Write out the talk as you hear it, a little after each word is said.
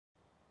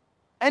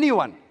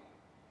Anyone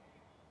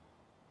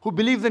who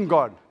believes in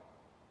God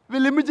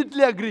will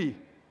immediately agree,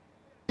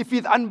 if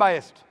he's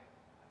unbiased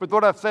with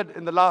what I've said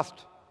in the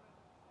last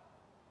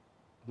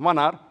 1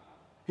 hour,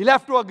 he'll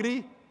have to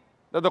agree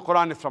that the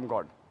Qur'an is from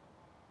God.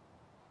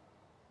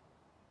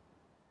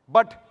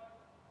 But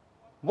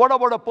what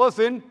about a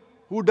person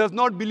who does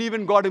not believe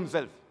in God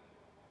himself?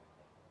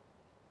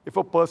 If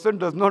a person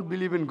does not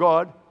believe in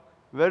God,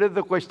 where is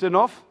the question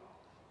of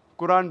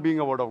Qur'an being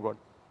a word of God?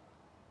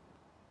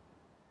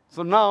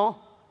 So now,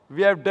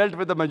 we have dealt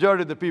with the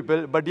majority of the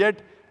people, but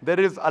yet there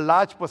is a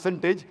large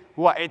percentage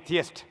who are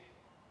atheists,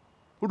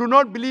 who do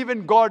not believe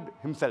in God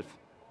himself.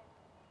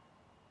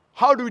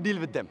 How do we deal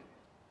with them?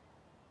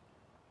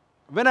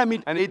 When I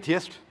meet an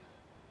atheist,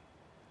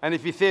 and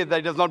if he says that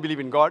he does not believe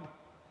in God,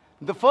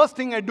 the first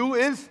thing I do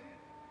is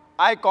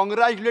I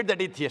congratulate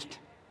that atheist.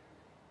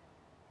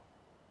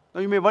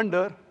 Now you may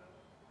wonder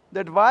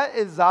that why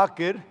is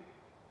Zakir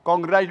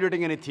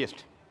congratulating an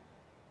atheist?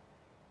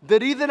 The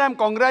reason I'm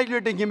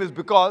congratulating him is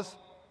because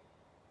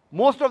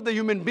most of the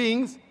human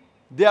beings,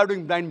 they are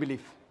doing blind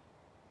belief.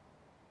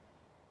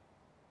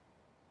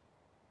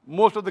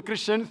 Most of the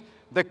Christians,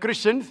 they're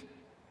Christians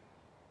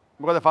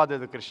because their father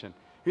is a Christian.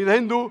 He's a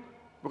Hindu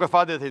because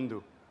father is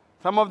Hindu.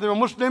 Some of them are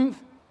Muslims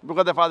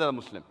because their father is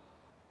Muslim.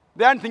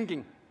 They aren't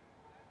thinking.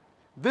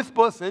 This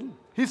person,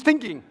 he's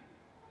thinking.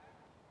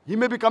 He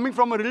may be coming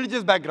from a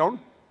religious background,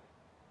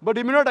 but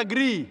he may not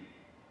agree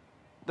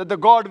that the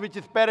God which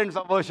his parents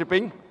are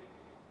worshipping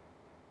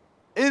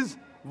is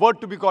worth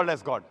to be called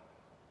as God.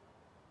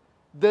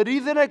 The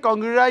reason I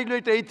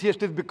congratulate the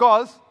atheist is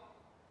because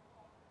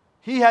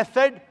he has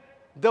said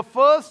the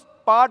first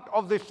part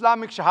of the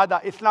Islamic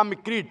Shahada,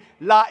 Islamic creed,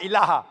 La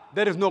ilaha,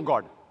 there is no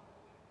God.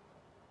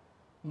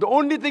 The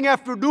only thing I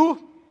have to do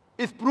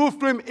is prove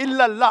to him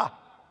illallah,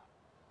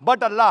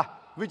 but Allah,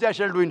 which I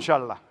shall do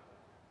inshallah.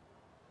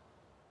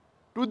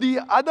 To the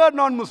other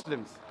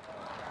non-Muslims,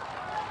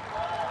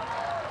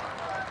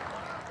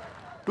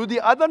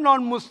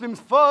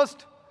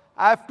 first,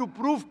 I have to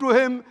prove to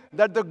him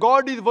that the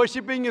God he is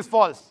worshipping is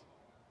false.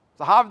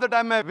 So half the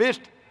time I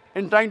waste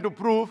in trying to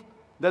prove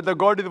that the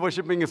God he is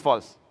worshipping is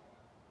false.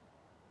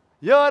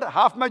 Here,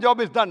 half my job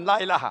is done, La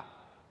ilaha.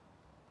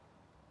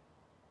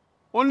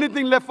 Only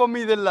thing left for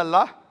me is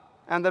illallah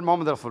and then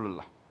Muhammad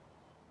Rasulullah.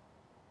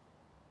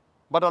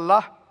 But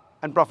Allah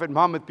and Prophet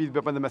Muhammad, peace be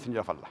upon the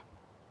Messenger of Allah.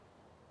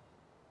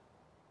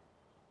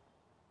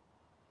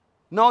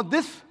 Now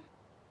this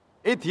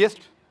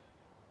atheist,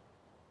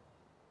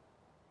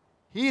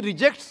 he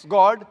rejects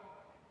God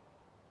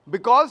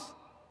because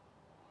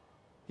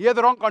he has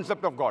the wrong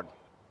concept of God.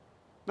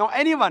 Now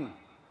anyone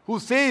who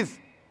says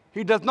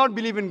he does not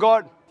believe in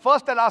God,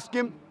 first I'll ask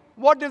him,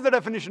 what is the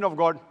definition of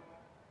God?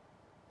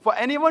 For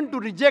anyone to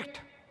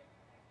reject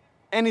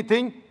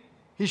anything,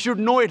 he should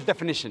know its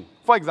definition.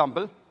 For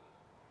example,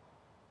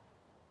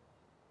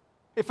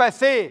 if I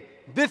say,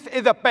 this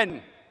is a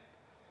pen,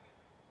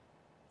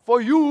 for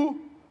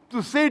you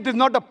to say it is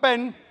not a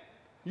pen,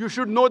 you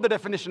should know the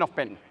definition of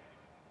pen.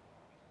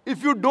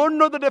 If you don't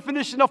know the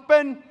definition of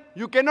pen,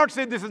 you cannot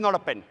say this is not a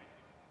pen.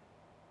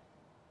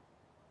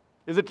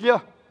 Is it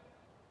clear?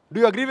 Do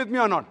you agree with me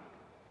or not?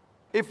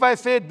 If I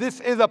say this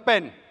is a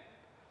pen,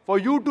 for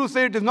you to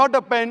say it is not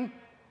a pen,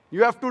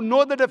 you have to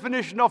know the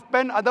definition of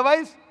pen,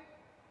 otherwise,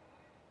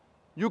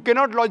 you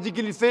cannot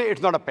logically say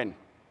it's not a pen.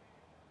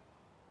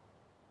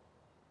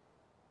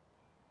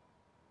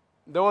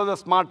 There was a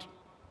smart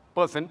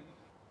person.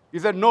 He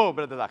said, no,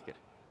 Brother Zakir.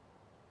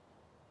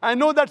 I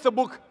know that's a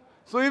book.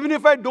 So even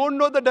if I don't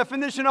know the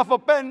definition of a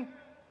pen,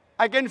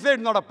 I can say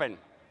it's not a pen.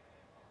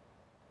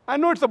 I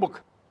know it's a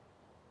book.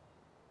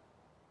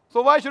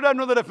 So why should I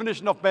know the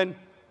definition of pen?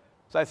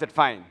 So I said,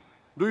 fine.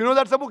 Do you know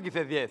that's a book? He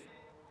says, yes.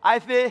 I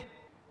say,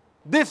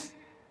 this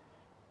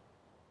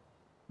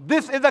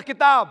is a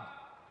kitab.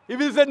 He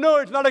will say, no,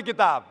 it's not a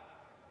kitab.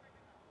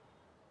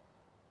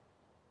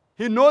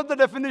 He knows the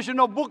definition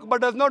of book,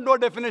 but does not know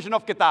the definition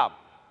of kitab.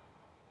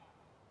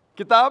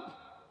 Kitab,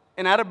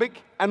 in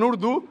Arabic and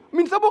Urdu,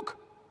 means a book.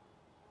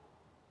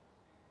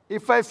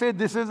 If I say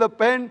this is a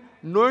pen,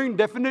 knowing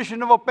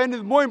definition of a pen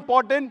is more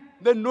important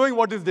than knowing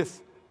what is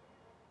this.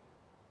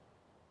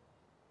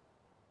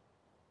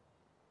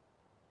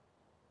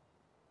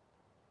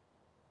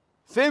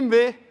 Same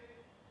way,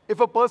 if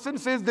a person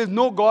says there's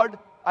no God,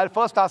 I'll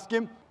first ask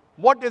him,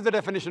 what is the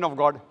definition of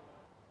God?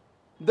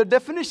 The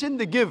definition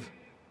they give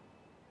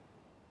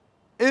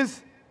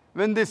is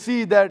when they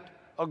see that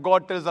a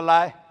God tells a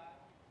lie,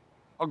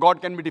 a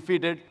God can be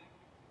defeated,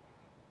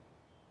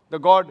 the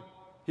God,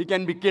 he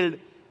can be killed.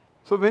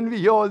 So when we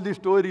hear all these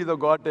stories of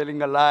God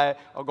telling a lie,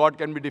 a God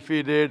can be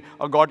defeated,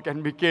 a God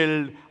can be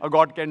killed, a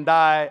God can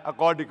die, a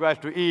God requires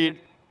to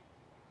eat,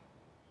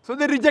 so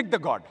they reject the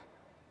God.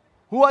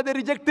 Who are they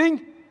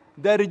rejecting?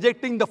 They're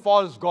rejecting the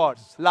false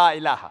gods, La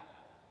ilaha.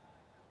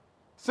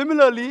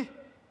 Similarly,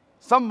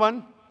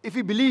 someone, if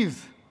he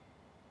believes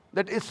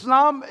that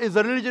Islam is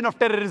a religion of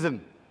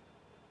terrorism,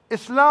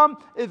 Islam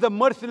is a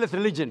merciless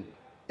religion,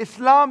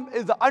 Islam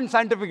is an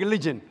unscientific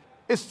religion,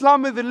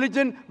 Islam is a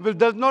religion which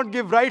does not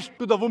give rights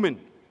to the woman,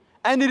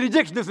 and he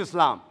rejects this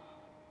Islam.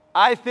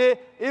 I say,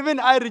 even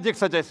I reject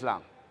such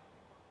Islam.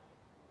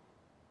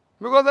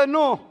 Because I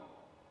know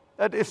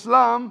that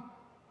Islam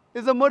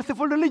is a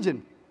merciful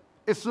religion.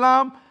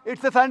 Islam,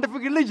 it's a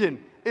scientific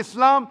religion.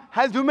 Islam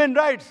has human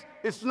rights.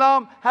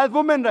 Islam has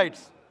women's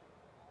rights.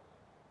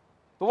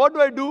 So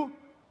what do?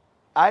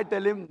 I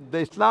tell him, the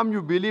Islam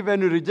you believe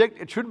and you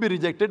reject, it should be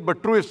rejected,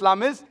 but true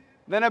Islam is,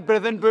 then I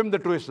present to him the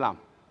true Islam.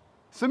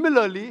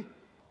 Similarly,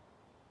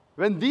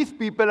 when these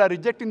people are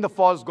rejecting the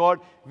false God,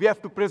 we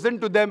have to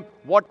present to them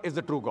what is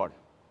the true God.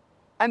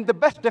 And the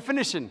best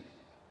definition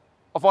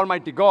of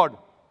Almighty God,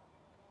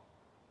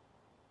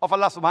 of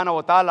Allah subhanahu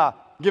wa ta'ala,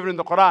 given in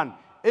the Qur'an,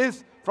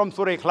 is from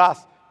Surah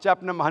Ikhlas,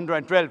 chapter number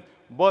 112,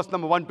 verse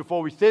number 1 to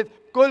 4, which says,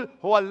 Kul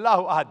huwa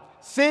Allahu ahad.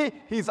 Say,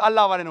 He is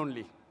Allah one and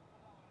only.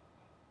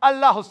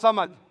 Allahu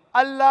samad.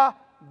 Allah,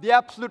 the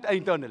absolute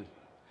and eternal.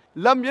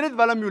 Lam yalid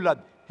walam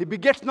yulad. He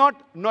begets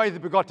not, nor is he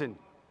begotten.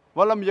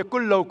 Walam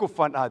yakul lahu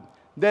kufuwan ahad.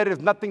 There is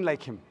nothing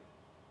like Him.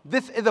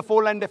 This is a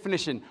four-line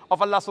definition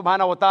of Allah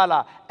subhanahu wa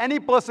ta'ala. Any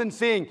person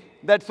saying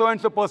that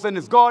so-and-so person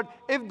is God,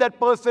 if that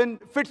person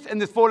fits in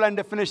this four-line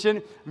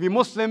definition, we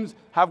Muslims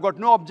have got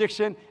no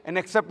objection in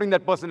accepting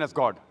that person as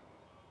God.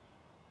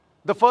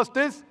 The first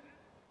is,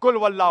 Kul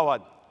wallahu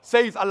ahad.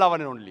 Say is Allah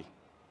one and only.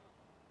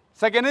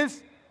 Second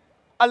is,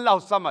 Allahu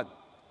samad.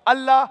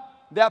 Allah,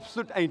 the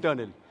absolute and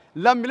eternal.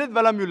 Lam yalid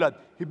walam yulad.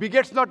 He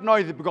begets not, nor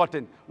is he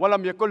begotten.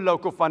 Walam yakul lahu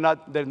kufuwan ahad.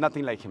 There is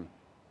nothing like Him.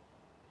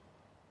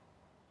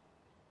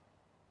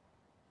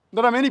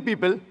 There are many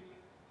people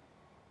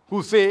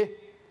who say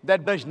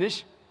that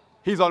Dajnish,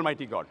 he is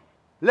Almighty God.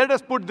 Let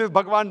us put this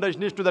Bhagwan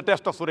Dajnish to the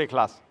test of Surah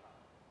Ikhlas.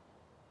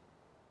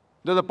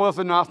 There's a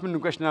person who asked me a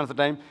question at the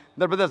time,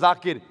 that Brother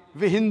Zakir,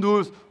 we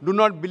Hindus do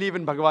not believe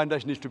in Bhagwan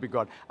Dajnish to be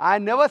God. I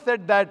never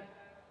said that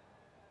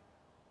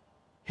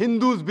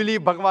Hindus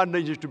believe Bhagwan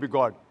Dajnish to be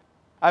God.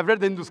 I've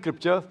read the Hindu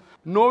scriptures.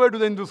 Nowhere do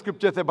the Hindu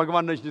scriptures say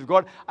Bhagwan Dajnish is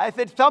God. I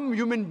said some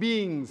human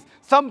beings,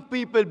 some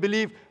people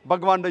believe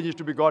Bhagwan Dajnish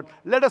to be God.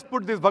 Let us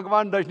put this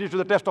Bhagwan Dajnish to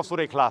the test of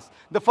Surah Ikhlas.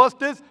 The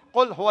first is,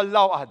 Qul huwa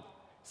Allahu ahad.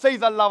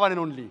 Says Allah one and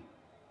only.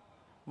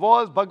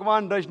 Was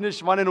Bhagwan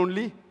Dajnish one and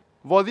only?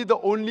 Was he the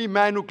only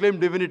man who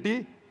claimed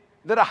divinity?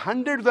 There are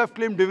hundreds who have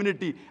claimed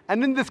divinity.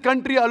 And in this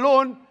country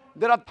alone,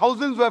 there are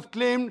thousands who have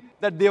claimed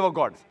that they were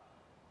gods.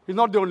 He's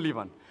not the only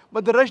one.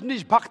 But the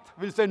Rajnish Bhakt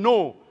will say,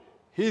 no,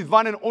 he is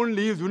one and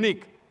only, he is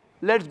unique.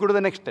 Let's go to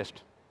the next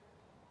test.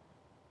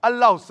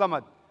 Allahu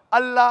samad.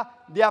 Allah,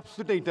 the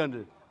absolute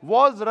eternal.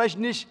 Was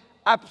Rajnish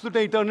absolute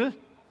eternal?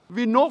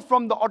 We know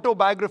from the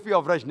autobiography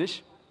of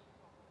Rajnish,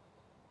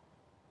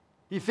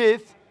 he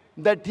says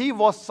that he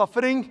was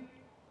suffering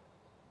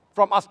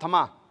from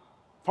asthma,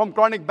 from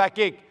chronic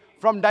backache,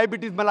 from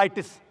diabetes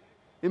mellitus.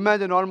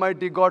 Imagine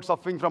Almighty God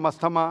suffering from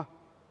asthma,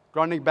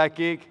 chronic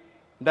backache,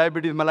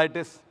 diabetes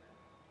mellitus.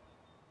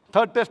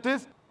 Third test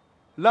is,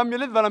 Lam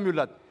yalid walam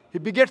yulad. He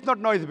begets not,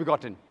 nor is he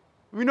begotten.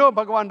 We know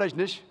Bhagwan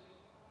Rajnish.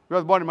 He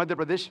was born in Madhya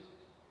Pradesh.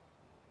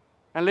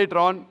 And later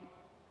on,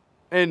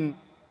 in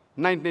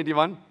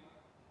 1981,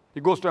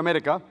 he goes to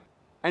America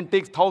and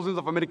takes thousands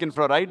of Americans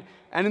for a ride.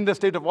 And in the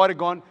state of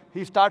Oregon,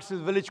 he starts his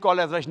village called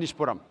as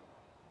Rajnishpuram.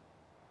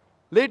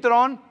 Later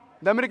on,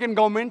 the American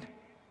government,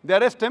 they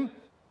arrest him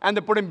and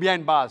they put him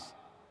behind bars.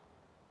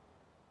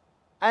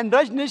 And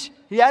Rajnish,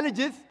 he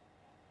alleges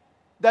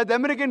that the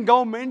American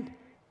government,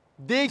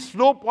 they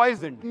slow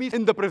poisoned me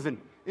in the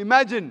prison.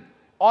 Imagine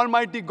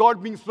Almighty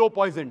God being slow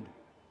poisoned.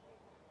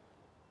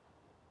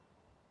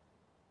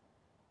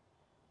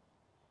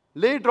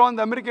 Later on,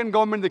 the American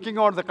government, they kick him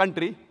out of the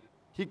country.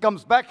 He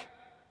comes back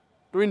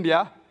to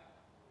India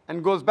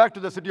and goes back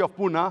to the city of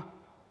Pune,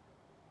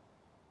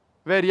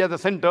 where he has a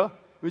center,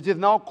 which is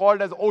now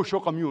called as Osho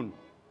Commune.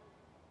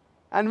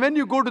 And when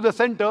you go to the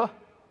center,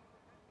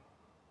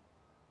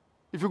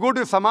 if you go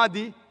to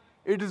Samadhi,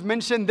 it is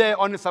mentioned there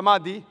on his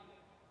Samadhi,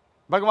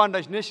 Bhagwan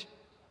Rajnish,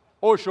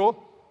 Osho,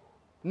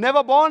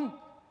 never born,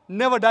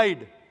 never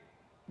died,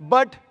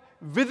 but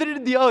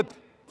visited the earth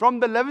from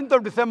the 11th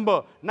of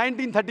December,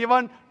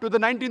 1931 to the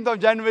 19th of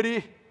January,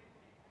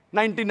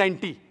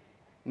 1990.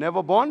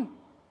 Never born,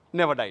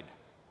 never died,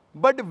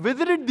 but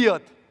visited the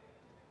earth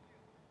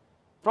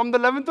from the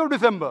 11th of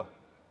December,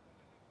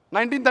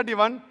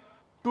 1931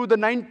 to the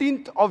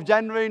 19th of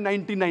January,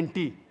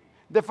 1990.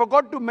 They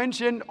forgot to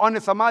mention on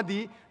his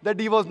Samadhi that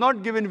he was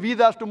not given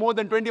visas to more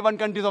than 21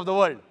 countries of the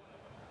world.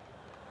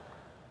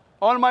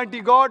 Almighty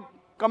God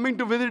coming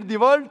to visit the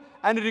world,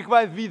 and he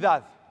requires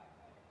visas.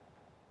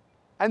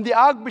 And the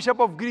Archbishop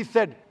of Greece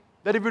said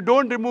that if you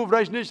don't remove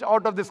Rajnish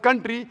out of this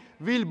country,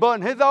 we'll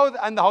burn his house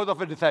and the house of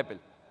a disciple.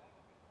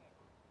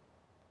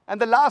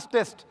 And the last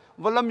test,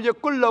 Walam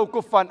yakul lahu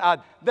kufuwan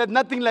ahad, there's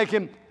nothing like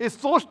him, is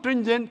so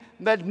stringent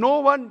that no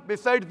one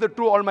besides the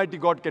true Almighty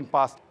God can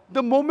pass.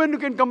 The moment you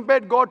can compare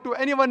God to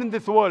anyone in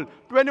this world,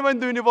 to anyone in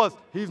the universe,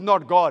 he's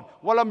not God.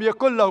 Walam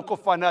yakul lahu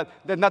kufuwan ahad,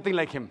 there's nothing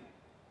like him.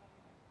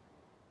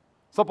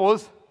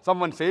 Suppose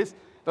someone says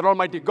that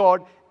Almighty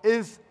God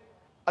is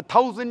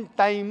 1,000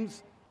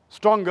 times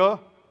stronger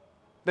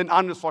than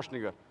Arnold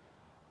Schwarzenegger.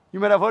 You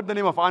might have heard the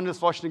name of Arnold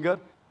Schwarzenegger.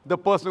 The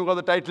person who got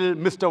the title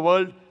Mr.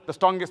 World, the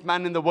strongest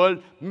man in the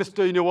world,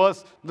 Mr.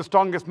 Universe, the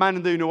strongest man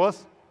in the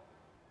universe.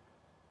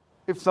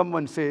 If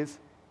someone says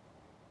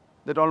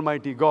that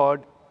Almighty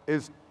God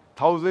is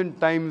 1,000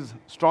 times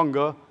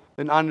stronger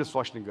than Arnold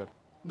Schwarzenegger,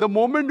 the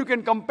moment you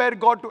can compare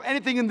God to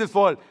anything in this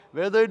world,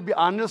 whether it be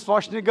Arnold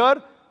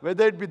Schwarzenegger,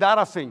 whether it be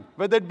Dara Singh,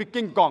 whether it be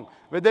King Kong,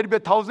 whether it be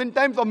 1,000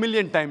 times or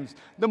 1,000,000 times,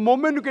 the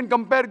moment you can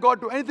compare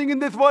God to anything in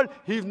this world,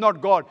 He is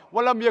not God.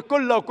 وَلَمْ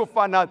يَكُنْ لَهُ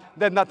كُفُوًا أَحَدٌ.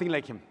 There's nothing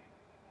like Him.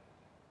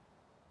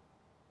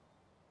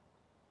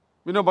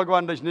 You know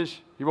Bhagwan Rajneesh,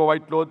 he wore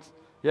white clothes,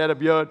 he had a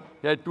beard,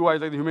 he had 2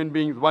 eyes like the human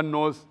beings, 1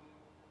 nose,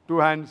 2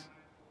 hands.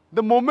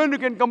 The moment you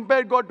can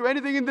compare God to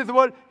anything in this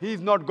world, He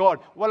is not God.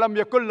 وَلَمْ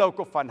يَكُنْ لَهُ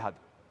كُفُوًا أَحَدٌ.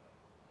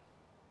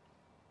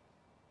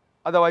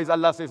 Otherwise,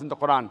 Allah says in the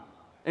Qur'an,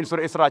 in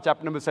Surah Isra,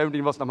 chapter number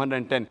 17, verse number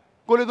 110,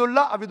 قُلِ ادْعُوا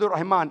اللَّهَ أَوِ ادْعُوا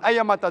الرَّحْمَٰنَ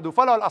أَيَّمَّا تَدْعُوا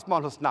فَلَهُ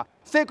الْأَسْمَاءُ الْحُسْنَى.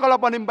 Say, call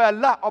upon Him by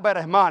Allah or by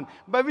Rahman.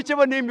 By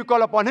whichever name you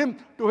call upon Him,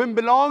 to Him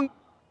belong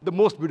the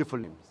most beautiful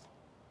names.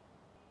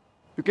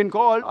 You can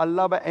call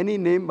Allah by any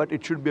name, but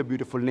it should be a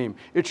beautiful name.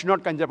 It should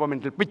not conjure up a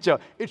mental picture.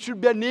 It should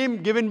be a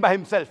name given by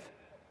Himself.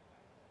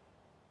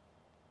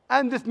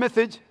 And this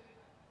message,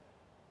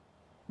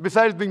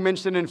 besides being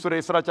mentioned in Surah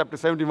Isra, chapter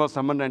 17, verse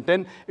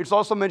 110, it's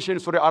also mentioned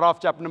in Surah Araf,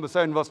 chapter number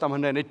 7, verse number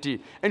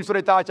 180, in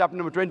Surah Taha, chapter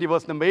number 20,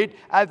 verse number 8,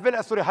 as well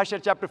as Surah Hashr,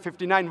 chapter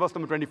 59, verse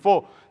number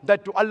 24,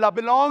 that to Allah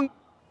belong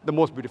the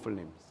most beautiful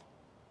names.